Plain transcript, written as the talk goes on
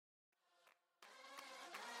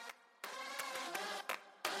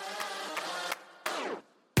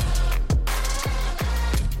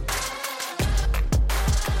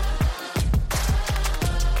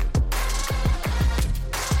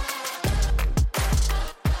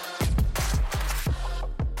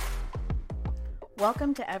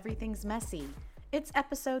Welcome to Everything's Messy. It's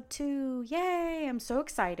episode 2. Yay! I'm so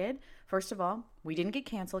excited. First of all, we didn't get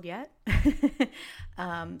canceled yet.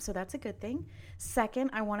 So that's a good thing.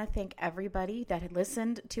 Second, I want to thank everybody that had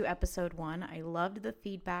listened to episode 1. I loved the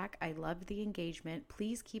feedback. I loved the engagement.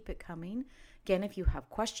 Please keep it coming. Again, if you have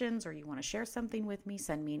questions or you want to share something with me,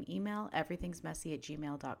 send me an email,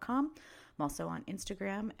 everythingsmessy@gmail.com. I'm also on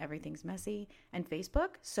Instagram, everythingsmessy, and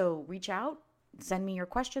Facebook. So reach out. Send me your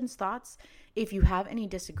questions, thoughts. If you have any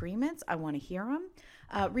disagreements, I want to hear them.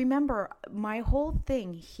 Remember, my whole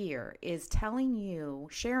thing here is telling you,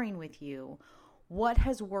 sharing with you what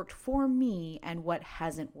has worked for me and what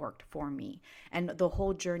hasn't worked for me, and the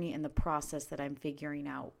whole journey and the process that I'm figuring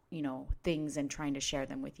out, things and trying to share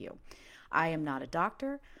them with you. I am not a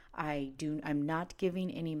doctor. I'm not giving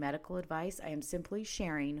any medical advice. I am simply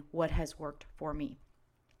sharing what has worked for me.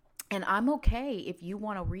 And I'm okay if you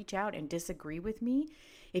want to reach out and disagree with me.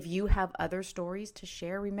 If you have other stories to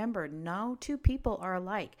share, remember, no two people are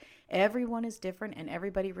alike. Everyone is different and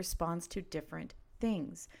everybody responds to different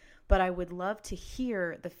things. But I would love to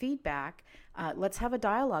hear the feedback. Let's have a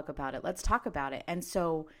dialogue about it. Let's talk about it. And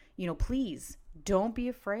so, please don't be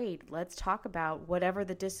afraid. Let's talk about whatever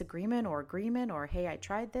the disagreement or agreement or, hey, I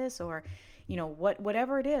tried this, or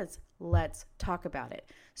whatever it is, let's talk about it.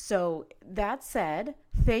 So that said,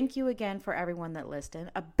 thank you again for everyone that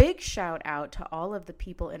listened. A big shout out to all of the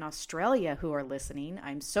people in Australia who are listening.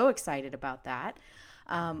 I'm so excited about that.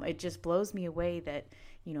 It just blows me away that,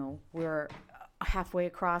 we're halfway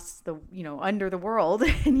across the, under the world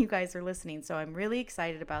and you guys are listening. So I'm really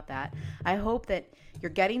excited about that. I hope that you're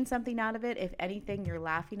getting something out of it. If anything, you're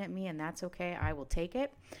laughing at me, and that's okay. I will take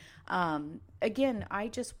it. Again, I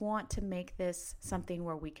just want to make this something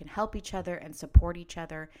where we can help each other and support each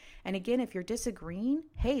other. And again, if you're disagreeing,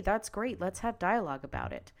 hey, that's great. Let's have dialogue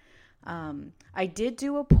about it. I did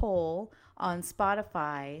do a poll on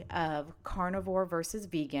Spotify of carnivore versus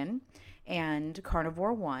vegan, and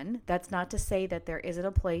carnivore won. That's not to say that there isn't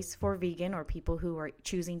a place for vegan or people who are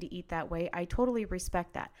choosing to eat that way. I totally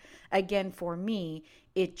respect that. Again, for me,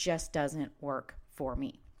 it just doesn't work for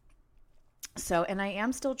me. So, and I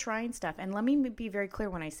am still trying stuff. And let me be very clear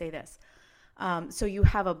when I say this. So you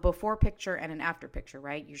have a before picture and an after picture,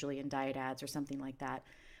 right? Usually in diet ads or something like that.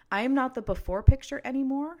 I am not the before picture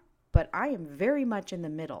anymore, but I am very much in the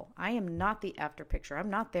middle. I am not the after picture.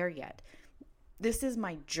 I'm not there yet. This is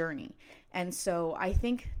my journey. And so I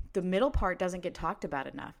think the middle part doesn't get talked about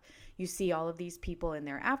enough. You see all of these people in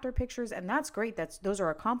their after pictures, and that's great. Those are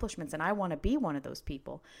accomplishments, and I want to be one of those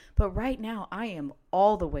people. But right now, I am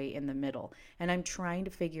all the way in the middle, and I'm trying to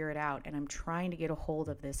figure it out, and I'm trying to get a hold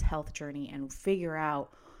of this health journey and figure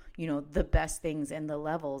out, the best things and the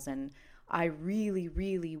levels. And I really,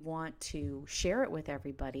 really want to share it with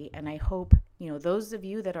everybody. And I hope, those of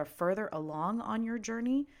you that are further along on your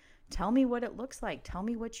journey, tell me what it looks like. Tell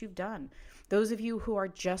me what you've done. Those of you who are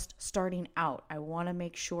just starting out, I want to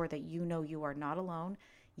make sure that you are not alone.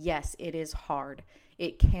 Yes, it is hard.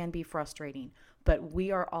 It can be frustrating, but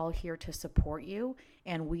we are all here to support you,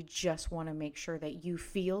 and we just want to make sure that you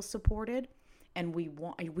feel supported, and we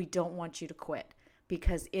don't want you to quit,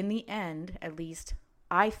 because in the end, at least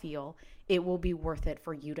I feel, it will be worth it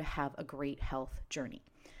for you to have a great health journey.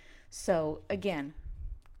 So again,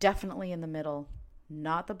 definitely in the middle.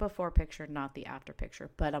 Not the before picture, not the after picture,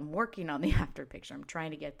 but I'm working on the after picture. I'm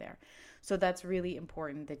trying to get there. So that's really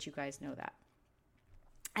important that you guys know that.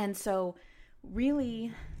 And so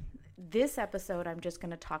really, this episode, I'm just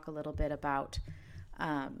going to talk a little bit about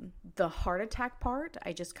the heart attack part.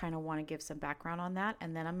 I just kind of want to give some background on that.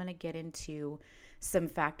 And then I'm going to get into some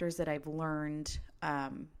factors that I've learned,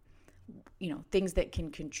 things that can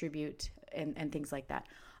contribute and things like that.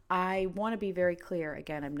 I want to be very clear.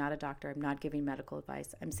 Again, I'm not a doctor. I'm not giving medical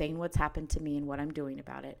advice. I'm saying what's happened to me and what I'm doing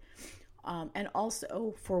about it. And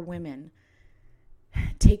also for women,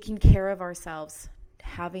 taking care of ourselves,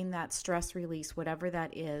 having that stress release, whatever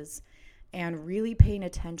that is, and really paying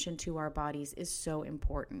attention to our bodies is so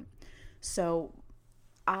important. So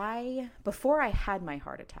before I had my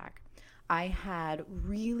heart attack, I had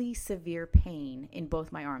really severe pain in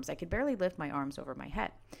both my arms. I could barely lift my arms over my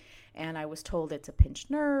head. And I was told it's a pinched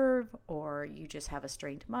nerve, or you just have a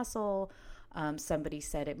strained muscle. Somebody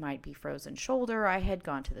said it might be frozen shoulder. I had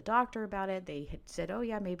gone to the doctor about it. They had said, oh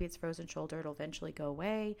yeah, maybe it's frozen shoulder. It'll eventually go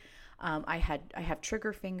away. I have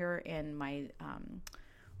trigger finger in my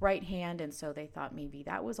right hand, and so they thought maybe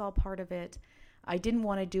that was all part of it. I didn't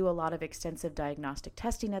want to do a lot of extensive diagnostic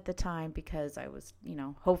testing at the time because I was,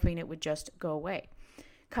 hoping it would just go away.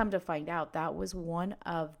 Come to find out, that was one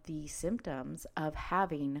of the symptoms of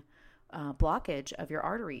having blockage of your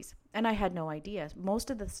arteries. And I had no idea. Most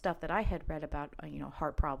of the stuff that I had read about,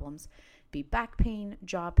 heart problems, be back pain,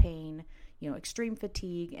 jaw pain, extreme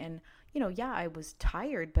fatigue. And, yeah, I was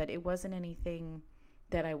tired, but it wasn't anything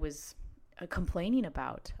that I was complaining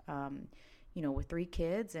about. With 3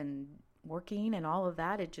 kids and working and all of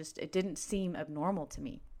that, it didn't seem abnormal to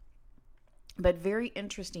me. But very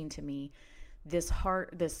interesting to me, this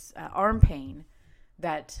arm pain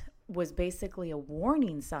that was basically a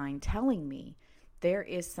warning sign telling me there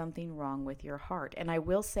is something wrong with your heart. And I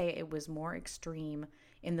will say it was more extreme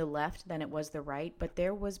in the left than it was the right, but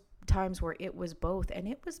there was times where it was both, and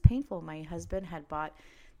it was painful. My husband had bought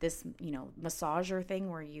this, massager thing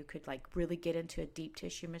where you could really get into a deep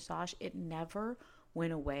tissue massage. It never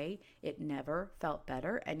went away. It never felt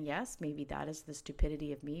better. And yes, maybe that is the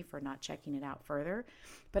stupidity of me for not checking it out further.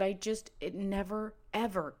 But it never,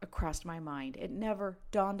 ever crossed my mind. It never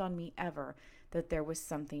dawned on me ever that there was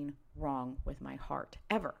something wrong with my heart,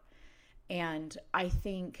 ever. And I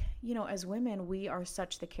think, as women, we are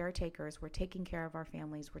such the caretakers. We're taking care of our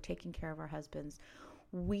families. We're taking care of our husbands.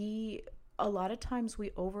 A lot of times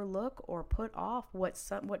we overlook or put off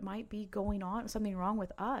what might be going on, something wrong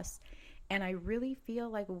with us. And I really feel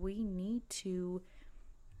like we need to,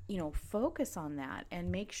 focus on that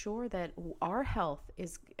and make sure that our health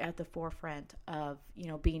is at the forefront of,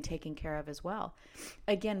 being taken care of as well.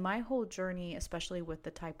 Again, my whole journey, especially with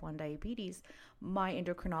the type 1 diabetes, my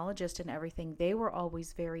endocrinologist and everything, they were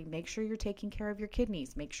always make sure you're taking care of your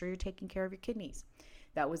kidneys. Make sure you're taking care of your kidneys.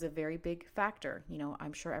 That was a very big factor.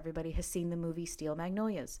 I'm sure everybody has seen the movie Steel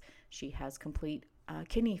Magnolias. She has complete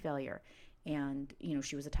kidney failure. And,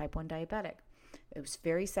 she was a type 1 diabetic. It was a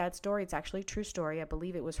very sad story. It's actually a true story. I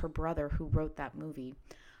believe it was her brother who wrote that movie.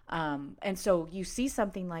 And so you see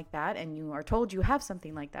something like that and you are told you have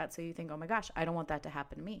something like that. So you think, oh my gosh, I don't want that to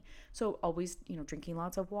happen to me. So always, drinking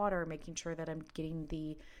lots of water, making sure that I'm getting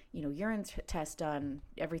the, urine test done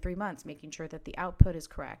every 3 months, making sure that the output is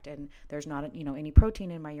correct and there's not, any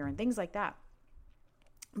protein in my urine, things like that.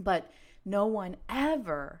 But no one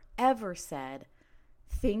ever said,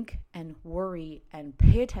 think and worry and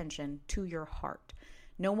pay attention to your heart.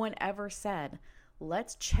 No one ever said,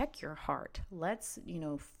 let's check your heart. Let's,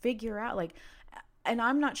 figure out and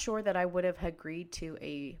I'm not sure that I would have agreed to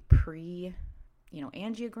a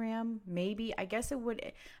angiogram. Maybe, I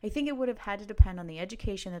think it would have had to depend on the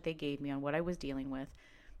education that they gave me on what I was dealing with.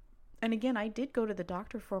 And again, I did go to the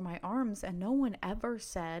doctor for my arms and no one ever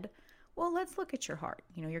said, well, let's look at your heart.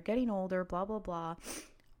 You're getting older, blah, blah, blah.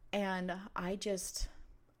 And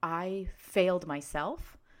I failed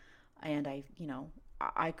myself, and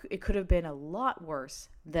it could have been a lot worse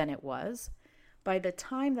than it was. By the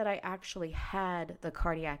time that I actually had the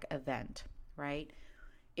cardiac event, right,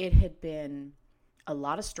 it had been a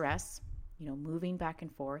lot of stress, moving back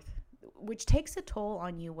and forth, which takes a toll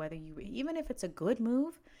on you, even if it's a good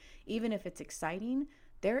move, even if it's exciting,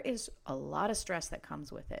 there is a lot of stress that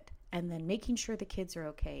comes with it. And then making sure the kids are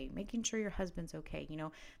okay, making sure your husband's okay.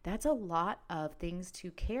 That's a lot of things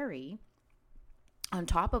to carry on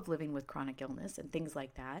top of living with chronic illness and things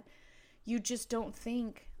like that. You just don't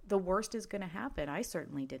think the worst is going to happen. I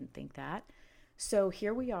certainly didn't think that. So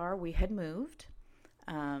here we are. We had moved.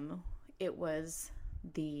 It was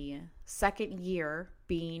the second year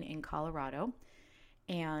being in Colorado.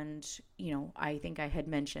 And, I think I had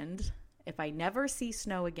mentioned, if I never see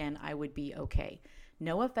snow again, I would be okay.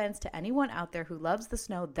 No offense to anyone out there who loves the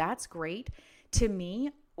snow. That's great. To me,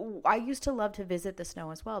 I used to love to visit the snow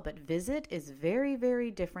as well, but visit is very, very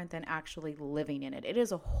different than actually living in it. It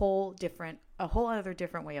is a whole other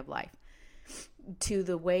different way of life. To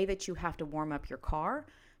the way that you have to warm up your car,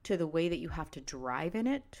 to the way that you have to drive in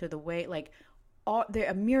it, to the way, there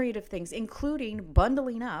are a myriad of things, including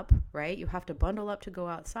bundling up, right? You have to bundle up to go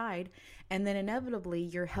outside. And then inevitably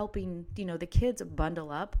you're helping, the kids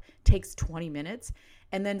bundle up, takes 20 minutes.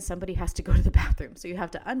 And then somebody has to go to the bathroom. So you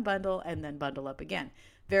have to unbundle and then bundle up again.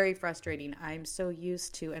 Very frustrating. I'm so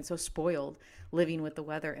used to and so spoiled living with the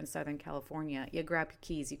weather in Southern California. You grab your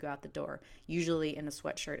keys, you go out the door, usually in a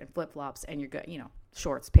sweatshirt and flip-flops and you're good,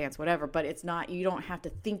 shorts, pants, whatever. But it's not, you don't have to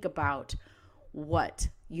think about what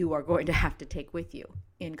you are going to have to take with you.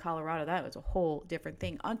 In Colorado, that was a whole different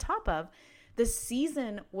thing. On top of, the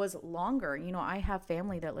season was longer. I have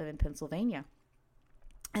family that live in Pennsylvania.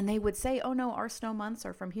 And they would say, oh no, our snow months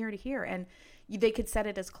are from here to here. And they could set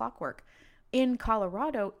it as clockwork. In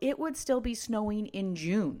Colorado, it would still be snowing in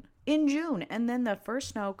June. And then the first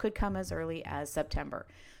snow could come as early as September.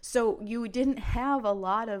 So you didn't have a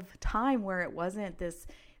lot of time where it wasn't this,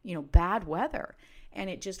 bad weather. And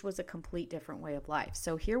it just was a complete different way of life.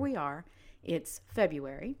 So here we are. It's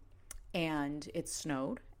February and it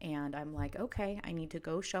snowed And I'm like, okay, I need to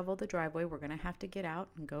go shovel the driveway. We're going to have to get out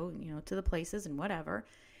and go, to the places and whatever.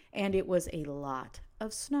 And it was a lot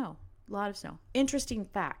of snow, a lot of snow. Interesting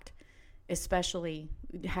fact, especially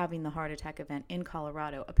having the heart attack event in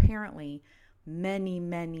Colorado, apparently many,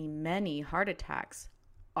 many, many heart attacks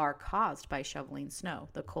are caused by shoveling snow.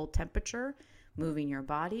 The cold temperature, moving your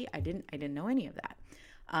body. I didn't know any of that.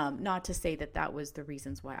 Not to say that that was the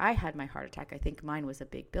reasons why I had my heart attack. I think mine was a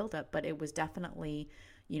big buildup, but it was definitely,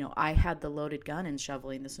 I had the loaded gun, and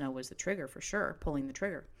shoveling the snow was the trigger for sure, pulling the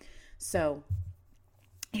trigger. So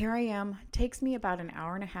here I am. Takes me about an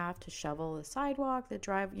hour and a half to shovel the sidewalk, the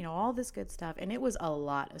drive, all this good stuff. And it was a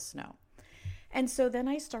lot of snow. And so then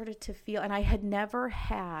I started to feel, and I had never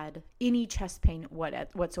had any chest pain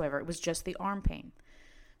whatsoever. It was just the arm pain.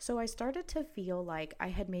 So I started to feel like I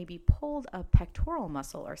had maybe pulled a pectoral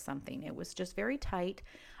muscle or something. It was just very tight.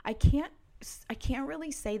 I can't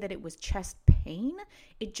really say that it was chest pain.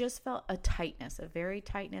 It just felt a tightness, a very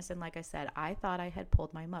tightness. And like I said, I thought I had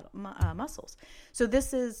pulled my muscles. So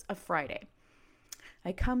this is a Friday.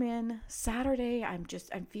 I come in Saturday. I'm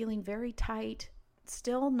feeling very tight,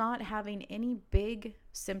 still not having any big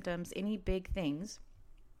symptoms, any big things.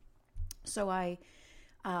 So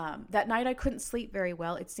that night I couldn't sleep very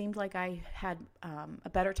well. It seemed like I had a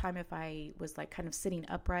better time if I was like kind of sitting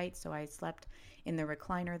upright. So I slept in the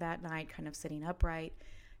recliner that night, kind of sitting upright.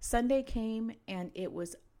 Sunday came and it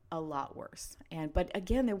was a lot worse. But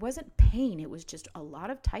again, there wasn't pain. It was just a lot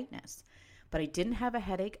of tightness. But I didn't have a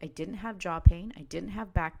headache. I didn't have jaw pain. I didn't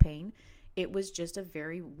have back pain. It was just a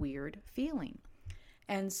very weird feeling.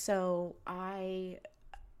 And so I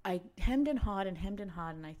hemmed and hawed, and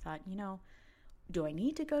I thought, do I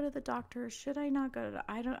need to go to the doctor? Should I not go to the,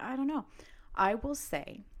 I don't know. I will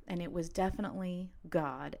say, and it was definitely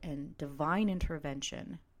God and divine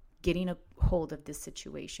intervention getting a hold of this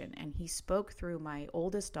situation. And he spoke through my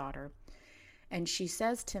oldest daughter, and she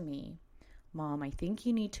says to me, Mom, I think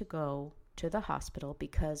you need to go to the hospital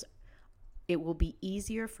because it will be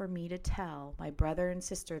easier for me to tell my brother and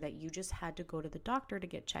sister that you just had to go to the doctor to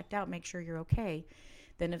get checked out, make sure you're okay,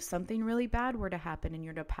 than if something really bad were to happen and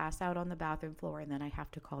you're to pass out on the bathroom floor and then I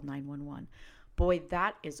have to call 911. Boy,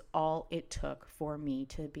 that is all it took for me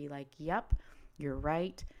to be like, yep, you're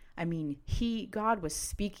right. I mean, God was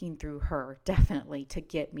speaking through her definitely to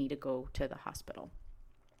get me to go to the hospital.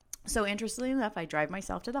 So interestingly enough, I drive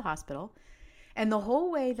myself to the hospital, and the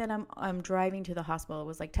whole way that I'm driving to the hospital, it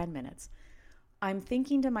was like 10 minutes. I'm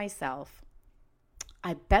thinking to myself,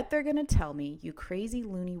 I bet they're going to tell me, you crazy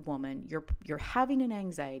loony woman, you're having an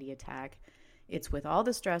anxiety attack. It's with all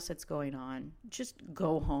the stress that's going on. Just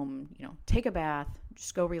go home, take a bath,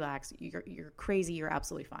 just go relax. You're crazy. You're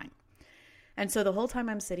absolutely fine. And so the whole time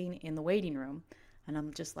I'm sitting in the waiting room, and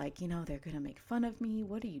I'm just like, they're going to make fun of me.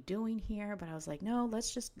 What are you doing here? But I was like, no,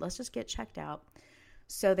 let's just get checked out.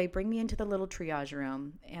 So they bring me into the little triage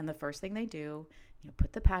room, and the first thing they do,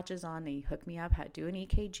 put the patches on, they hook me up, do an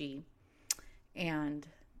EKG. And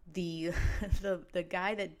the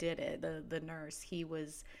guy that did it, the nurse, he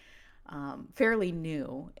was fairly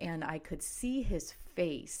new, and I could see his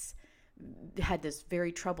face had this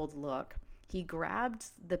very troubled look. He grabbed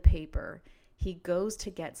the paper. He goes to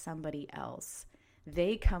get somebody else.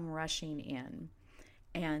 They come rushing in,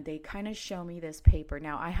 and they kind of show me this paper.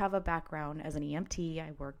 Now, I have a background as an EMT.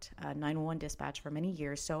 I worked 911 dispatch for many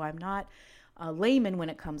years, so I'm not a layman when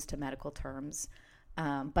it comes to medical terms.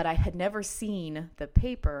 But I had never seen the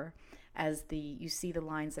paper as you see the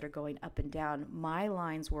lines that are going up and down. My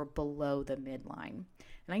lines were below the midline,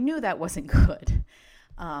 and I knew that wasn't good.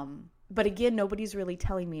 But again, nobody's really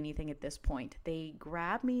telling me anything at this point. They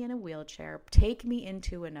grab me in a wheelchair, take me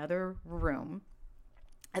into another room.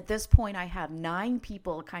 At this point, I have 9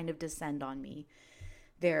 people kind of descend on me.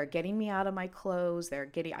 They're getting me out of my clothes.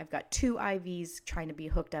 I've got 2 IVs trying to be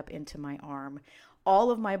hooked up into my arm.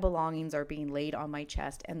 All of my belongings are being laid on my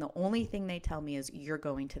chest, and the only thing they tell me is, you're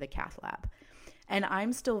going to the cath lab. And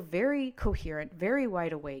I'm still very coherent, very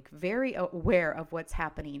wide awake, very aware of what's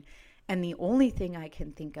happening. And the only thing I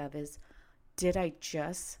can think of is, did I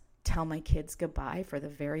just tell my kids goodbye for the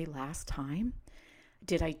very last time?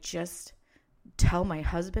 Did I just tell my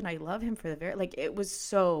husband I love him for the it was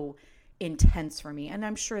so intense for me. And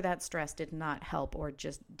I'm sure that stress did not help, or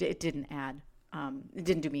just, it didn't add, it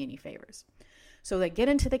didn't do me any favors. So they get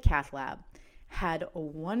into the cath lab, had a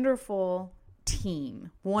wonderful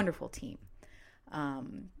team.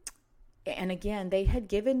 And again, they had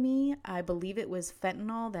given me, I believe it was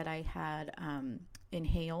fentanyl that I had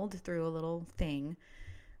inhaled through a little thing,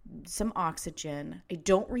 some oxygen. I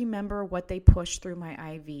don't remember what they pushed through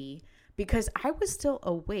my IV, because I was still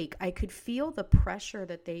awake. I could feel the pressure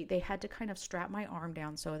that they had to kind of strap my arm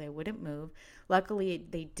down so they wouldn't move. Luckily,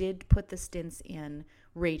 they did put the stents in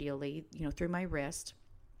radially, through my wrist.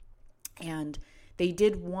 And they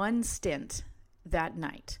did one stent that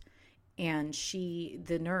night. And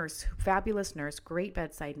the nurse, fabulous nurse, great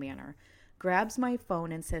bedside manner, grabs my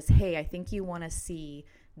phone and says, "Hey, I think you want to see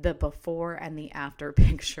the before and the after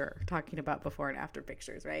picture," talking about before and after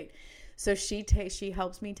pictures, right? So she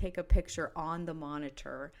helps me take a picture on the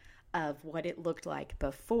monitor of what it looked like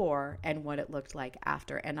before and what it looked like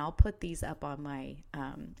after. And I'll put these up on my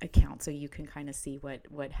account so you can kind of see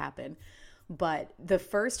what happened. But the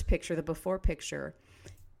first picture, the before picture,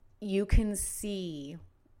 you can see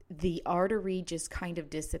the artery just kind of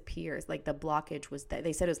disappears. Like the blockage was,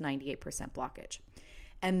 they said it was 98% blockage.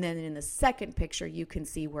 And then in the second picture, you can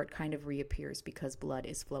see where it kind of reappears because blood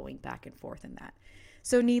is flowing back and forth in that.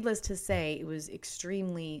 So needless to say, it was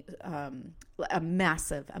extremely a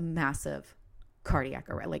massive cardiac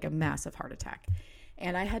arrest, like a massive heart attack.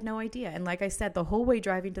 And I had no idea. And like I said, the whole way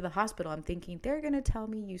driving to the hospital, I'm thinking, they're going to tell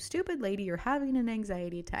me, "You stupid lady, you're having an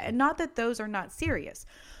anxiety attack." And not that those are not serious,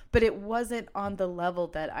 but it wasn't on the level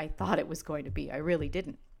that I thought it was going to be. I really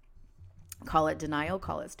didn't. Call it denial,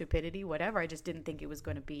 call it stupidity, whatever. I just didn't think it was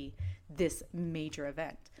going to be this major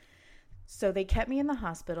event. So they kept me in the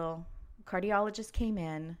hospital. Cardiologist came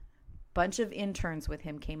in. Bunch of interns with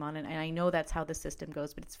him came on. And I know that's how the system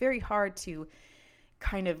goes, but it's very hard to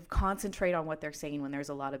kind of concentrate on what they're saying when there's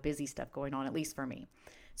a lot of busy stuff going on, at least for me.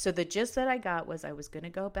 So the gist that I got was I was going to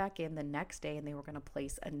go back in the next day and they were going to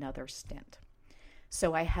place another stent.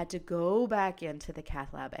 So I had to go back into the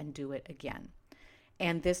cath lab and do it again.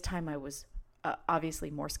 And this time I was obviously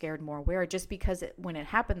more scared, more aware, just because when it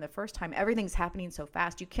happened the first time, everything's happening so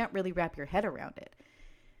fast, you can't really wrap your head around it.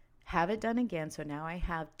 Have it done again. So now I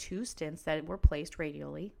have 2 stents that were placed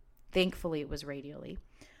radially. Thankfully, it was radially.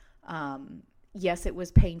 Yes, it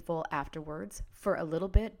was painful afterwards for a little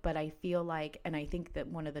bit, but I feel like, and I think that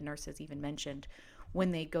one of the nurses even mentioned,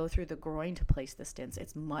 when they go through the groin to place the stents,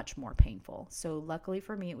 it's much more painful. So luckily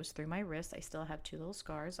for me, it was through my wrist. I still have 2 little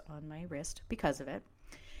scars on my wrist because of it.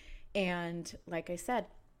 And like I said,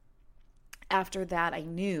 after that, I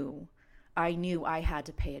knew I had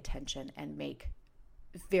to pay attention and make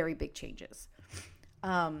very big changes.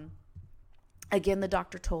 Again, the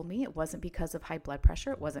doctor told me it wasn't because of high blood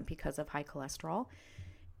pressure. It wasn't because of high cholesterol.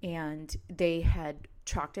 And they had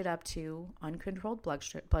chalked it up to uncontrolled blood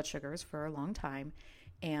sugars for a long time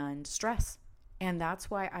and stress. And that's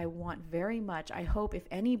why I want very much, I hope if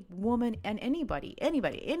any woman and anybody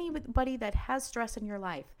that has stress in your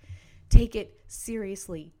life, take it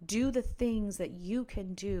seriously. Do the things that you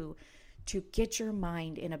can do to get your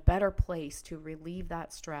mind in a better place, to relieve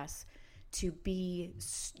that stress, to be,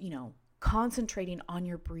 concentrating on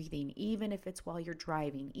your breathing, even if it's while you're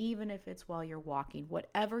driving, even if it's while you're walking,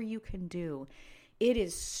 whatever you can do. It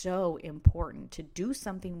is so important to do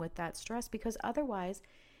something with that stress, because otherwise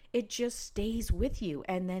it just stays with you.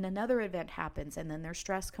 And then another event happens, and then there's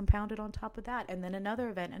stress compounded on top of that, and then another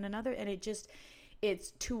event and another, and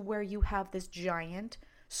it's to where you have this giant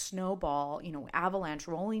snowball, avalanche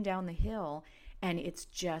rolling down the hill, and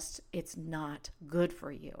it's not good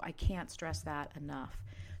for you. I can't stress that enough.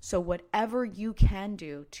 So whatever you can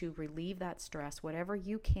do to relieve that stress, whatever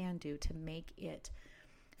you can do to make it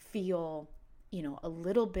feel, a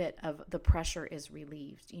little bit of the pressure is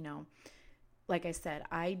relieved. Like I said,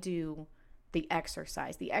 I do the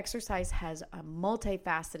exercise. The exercise has a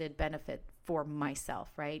multifaceted benefit for myself,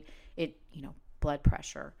 right? Blood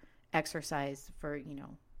pressure, exercise for,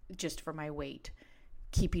 just for my weight,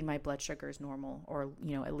 keeping my blood sugars normal or,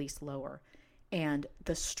 at least lower. And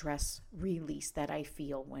the stress release that I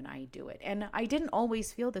feel when I do it. And I didn't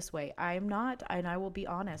always feel this way. I'm not, and I will be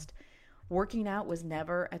honest, working out was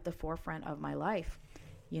never at the forefront of my life.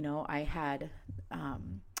 I had,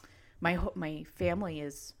 my family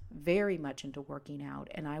is very much into working out,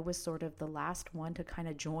 and I was sort of the last one to kind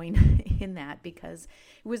of join in that because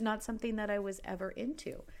it was not something that I was ever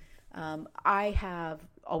into. I have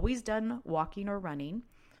always done walking or running,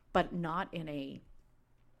 but not in a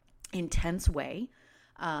intense way.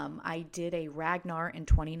 I did a Ragnar in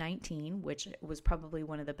 2019, which was probably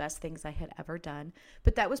one of the best things I had ever done,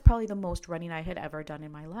 but that was probably the most running I had ever done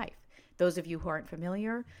in my life. Those of you who aren't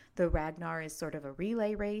familiar, the Ragnar is sort of a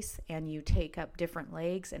relay race, and you take up different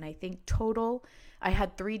legs, and I think total, I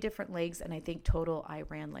had 3 different legs, and I think total I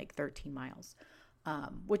ran like 13 miles,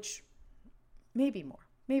 which maybe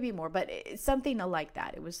more, but it's something like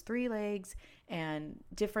that. It was 3 legs and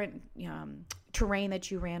different terrain that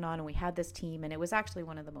you ran on, and we had this team, and it was actually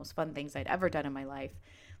one of the most fun things I'd ever done in my life.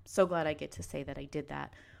 So glad I get to say that I did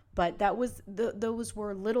that. But those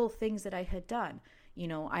were little things that I had done.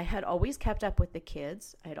 I had always kept up with the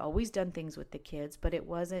kids. I had always done things with the kids, but it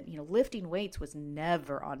wasn't, lifting weights was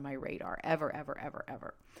never on my radar, ever, ever, ever,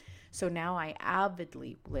 ever. So now I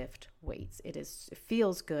avidly lift weights. It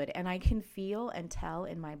feels good. And I can feel and tell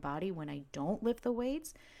in my body when I don't lift the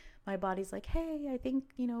weights. My body's like, hey, I think,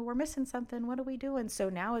 we're missing something. What are we doing? So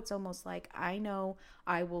now it's almost like I know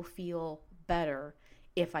I will feel better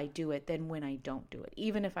if I do it than when I don't do it.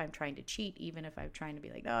 Even if I'm trying to cheat, even if I'm trying to be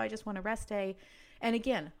like, no, I just want a rest day. And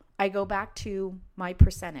again, I go back to my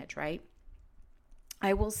percentage, right?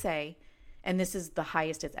 I will say, and this is the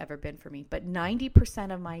highest it's ever been for me, but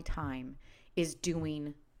 90% of my time is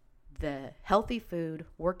doing the healthy food,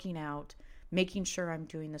 working out, making sure I'm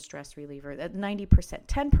doing the stress reliever. That 90%,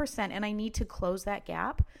 10%, and I need to close that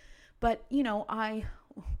gap. But,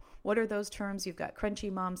 what are those terms? You've got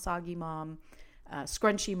crunchy mom, soggy mom,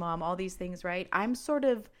 scrunchy mom, all these things, right? I'm sort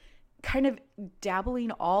of kind of dabbling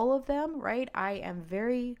all of them, right? I am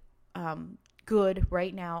very good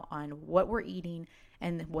right now on what we're eating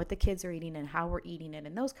and what the kids are eating and how we're eating it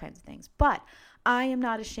and those kinds of things. But I am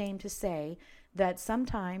not ashamed to say that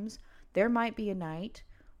sometimes there might be a night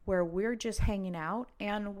where we're just hanging out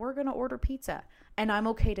and we're going to order pizza. And I'm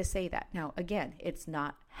okay to say that. Now, again, it's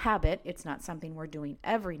not habit. It's not something we're doing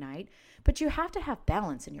every night, but you have to have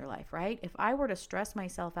balance in your life, right? If I were to stress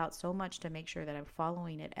myself out so much to make sure that I'm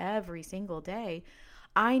following it every single day,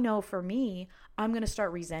 I know for me, I'm going to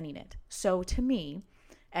start resenting it. So to me,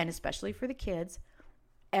 and especially for the kids,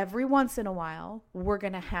 every once in a while, we're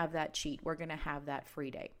going to have that cheat. We're going to have that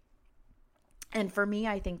free day. And for me,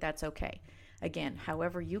 I think that's okay. Again,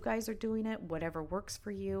 however you guys are doing it, whatever works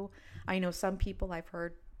for you. I know some people I've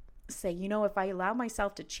heard say, if I allow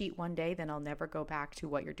myself to cheat one day, then I'll never go back to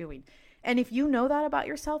what you're doing. And if you know that about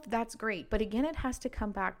yourself, that's great. But again, it has to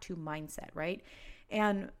come back to mindset, right?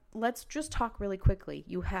 And let's just talk really quickly.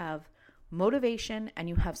 You have motivation and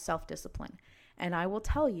you have self-discipline. And I will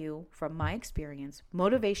tell you from my experience,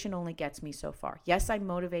 motivation only gets me so far. Yes, I'm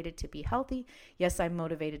motivated to be healthy. Yes, I'm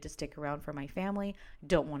motivated to stick around for my family.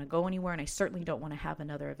 Don't want to go anywhere. And I certainly don't want to have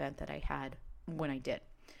another event that I had when I did.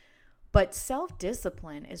 But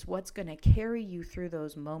self-discipline is what's going to carry you through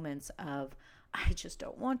those moments of, I just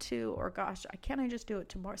don't want to, or gosh, can't I just do it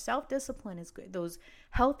tomorrow? Self-discipline is good. Those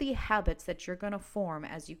healthy habits that you're going to form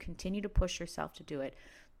as you continue to push yourself to do it.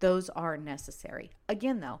 Those are necessary.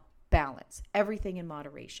 Again, though, balance, everything in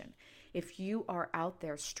moderation. If you are out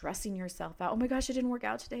there stressing yourself out, oh my gosh, it didn't work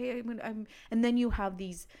out today. And then you have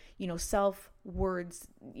these, self words,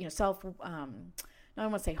 I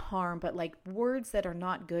don't want to say harm, but like words that are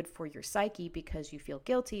not good for your psyche because you feel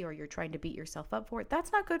guilty or you're trying to beat yourself up for it.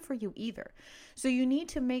 That's not good for you either. So you need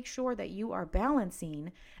to make sure that you are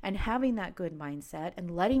balancing and having that good mindset and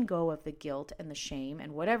letting go of the guilt and the shame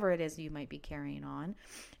and whatever it is you might be carrying on.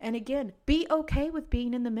 And again, be okay with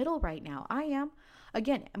being in the middle right now. I am.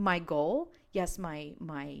 Again, my goal, yes,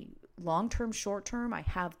 my long-term, short-term, I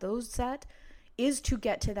have those set, is to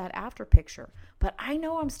get to that after picture. But I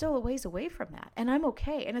know I'm still a ways away from that, and I'm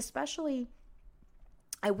okay. And especially,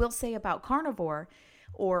 I will say about carnivore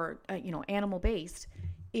or, animal-based,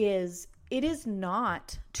 is it is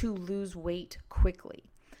not to lose weight quickly.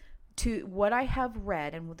 To what I have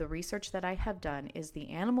read and the research that I have done is the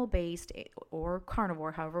animal-based or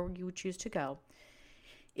carnivore, however you would choose to go,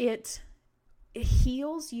 it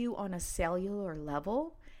heals you on a cellular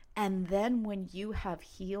level. And then when you have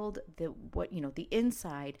healed the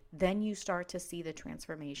inside, then you start to see the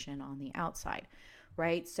transformation on the outside,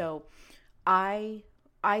 right? So I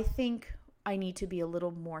think I need to be a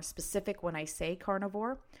little more specific when I say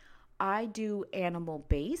carnivore. I do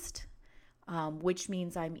animal-based, which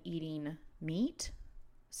means I'm eating meat,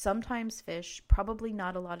 sometimes fish, probably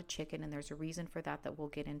not a lot of chicken, and there's a reason for that we'll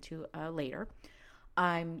get into later.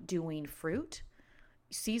 I'm doing fruit,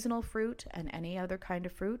 seasonal fruit, and any other kind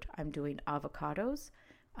of fruit. I'm doing avocados,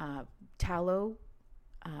 tallow,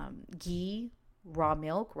 ghee, raw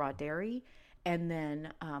milk, raw dairy, and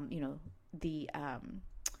then, the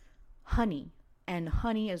honey. And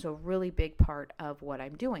honey is a really big part of what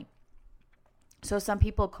I'm doing. So some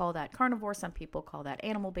people call that carnivore, some people call that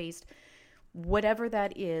animal-based, whatever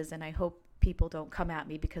that is, and I hope people don't come at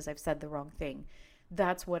me because I've said the wrong thing.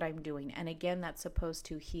 That's what I'm doing. And again, that's supposed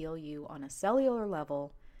to heal you on a cellular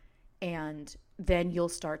level. And then you'll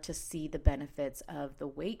start to see the benefits of the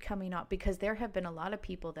weight coming up, because there have been a lot of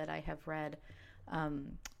people that I have read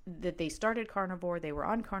that they started carnivore, they were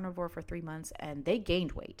on carnivore for 3 months and they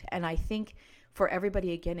gained weight. And I think for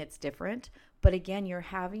everybody, again, it's different. But again, you're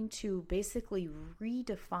having to basically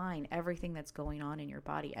redefine everything that's going on in your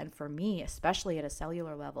body. And for me, especially at a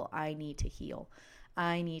cellular level, I need to heal.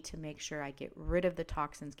 I need to make sure I get rid of the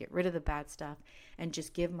toxins, get rid of the bad stuff, and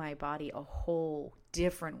just give my body a whole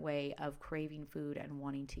different way of craving food and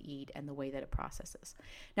wanting to eat and the way that it processes.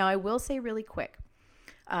 Now, I will say really quick,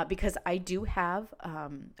 because I do have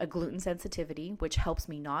a gluten sensitivity, which helps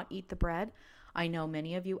me not eat the bread. I know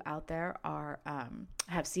many of you out there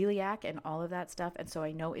have celiac and all of that stuff, and so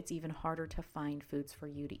I know it's even harder to find foods for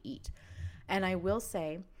you to eat. And I will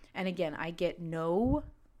say, and again, I get no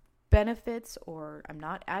benefits, or I'm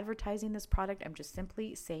not advertising this product. I'm just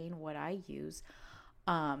simply saying what I use.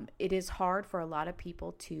 It is hard for a lot of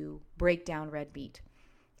people to break down red meat.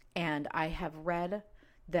 And I have read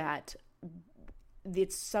that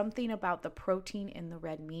it's something about the protein in the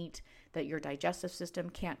red meat that your digestive system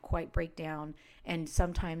can't quite break down, and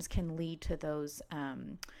sometimes can lead to those,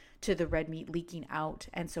 to the red meat leaking out.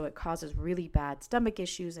 And so it causes really bad stomach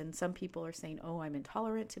issues. And some people are saying, oh, I'm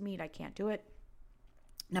intolerant to meat, I can't do it.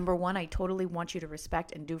 Number one, I totally want you to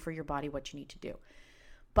respect and do for your body what you need to do.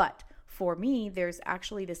 But for me, there's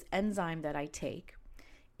actually this enzyme that I take.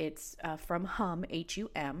 It's from Hum,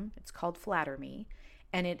 H-U-M. It's called Flatter Me.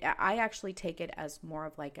 And I actually take it as more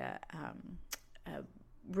of like a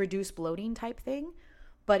reduced bloating type thing.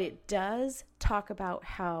 But it does talk about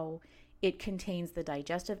how it contains the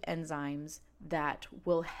digestive enzymes that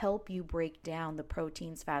will help you break down the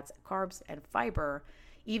proteins, fats, carbs, and fiber,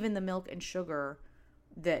 even the milk and sugar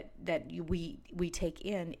that we take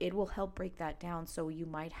in. It will help break that down, so you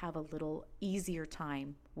might have a little easier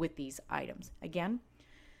time with these items. Again,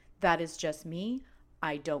 that is just me.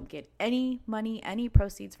 I don't get any money, any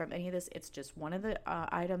proceeds from any of this. It's just one of the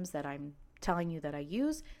items that I'm telling you that I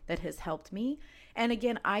use that has helped me. And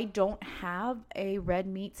again, I don't have a red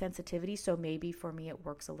meat sensitivity, so maybe for me it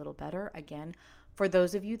works a little better. Again, for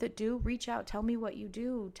those of you that do, reach out, tell me what you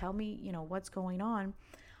do, tell me, what's going on,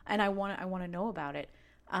 and I want to know about it.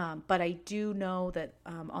 But I do know that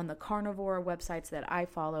on the carnivore websites that I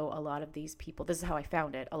follow, a lot of these people, this is how I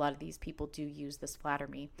found it, a lot of these people do use this Flatter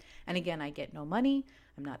Me. And again, I get no money.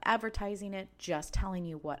 I'm not advertising it, just telling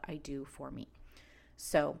you what I do for me.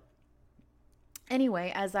 So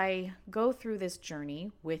anyway, as I go through this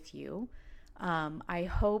journey with you, I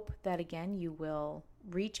hope that, again, you will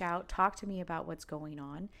reach out, talk to me about what's going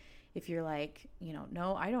on. If you're like,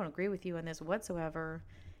 no, I don't agree with you on this whatsoever,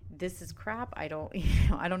 this is crap, I don't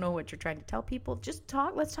know what you're trying to tell people, just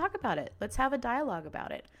talk. Let's talk about it. Let's have a dialogue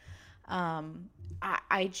about it.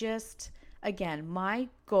 Again, my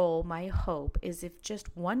goal, my hope is if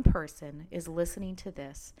just one person is listening to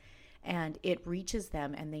this and it reaches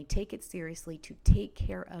them and they take it seriously to take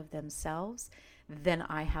care of themselves, then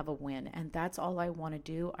I have a win. And that's all I want to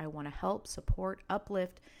do. I want to help, support,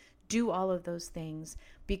 uplift, do all of those things,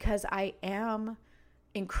 because I am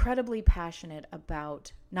incredibly passionate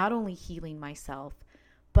about not only healing myself,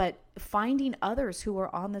 but finding others who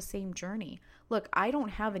are on the same journey. Look, I don't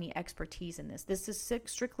have any expertise in this. This is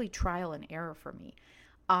strictly trial and error for me.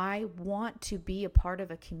 I want to be a part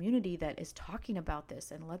of a community that is talking about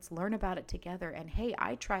this, and let's learn about it together. And hey,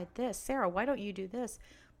 I tried this. Sarah, why don't you do this?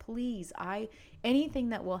 Please, anything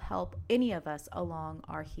that will help any of us along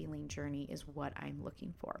our healing journey is what I'm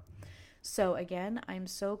looking for. So again, I'm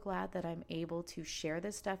so glad that I'm able to share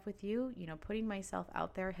this stuff with you. Putting myself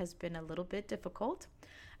out there has been a little bit difficult.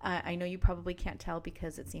 I know you probably can't tell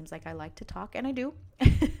because it seems like I like to talk, and I do.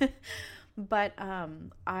 But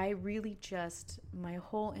I really my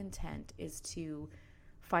whole intent is to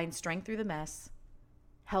find strength through the mess,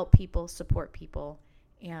 help people, support people,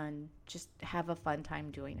 and just have a fun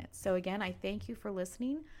time doing it. So again, I thank you for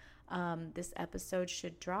listening. This episode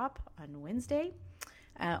should drop on Wednesday.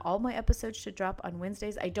 All my episodes should drop on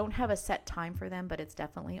Wednesdays. I don't have a set time for them, but it's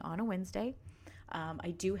definitely on a Wednesday.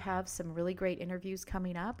 I do have some really great interviews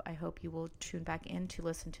coming up. I hope you will tune back in to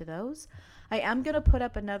listen to those. I am going to put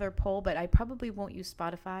up another poll, but I probably won't use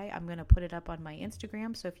Spotify. I'm going to put it up on my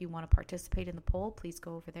Instagram. So if you want to participate in the poll, please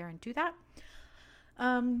go over there and do that.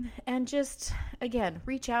 And just, again,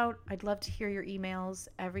 reach out. I'd love to hear your emails.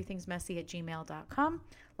 everythingsmessy@gmail.com.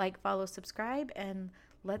 Like, follow, subscribe, and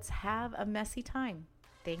let's have a messy time.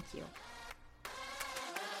 Thank you.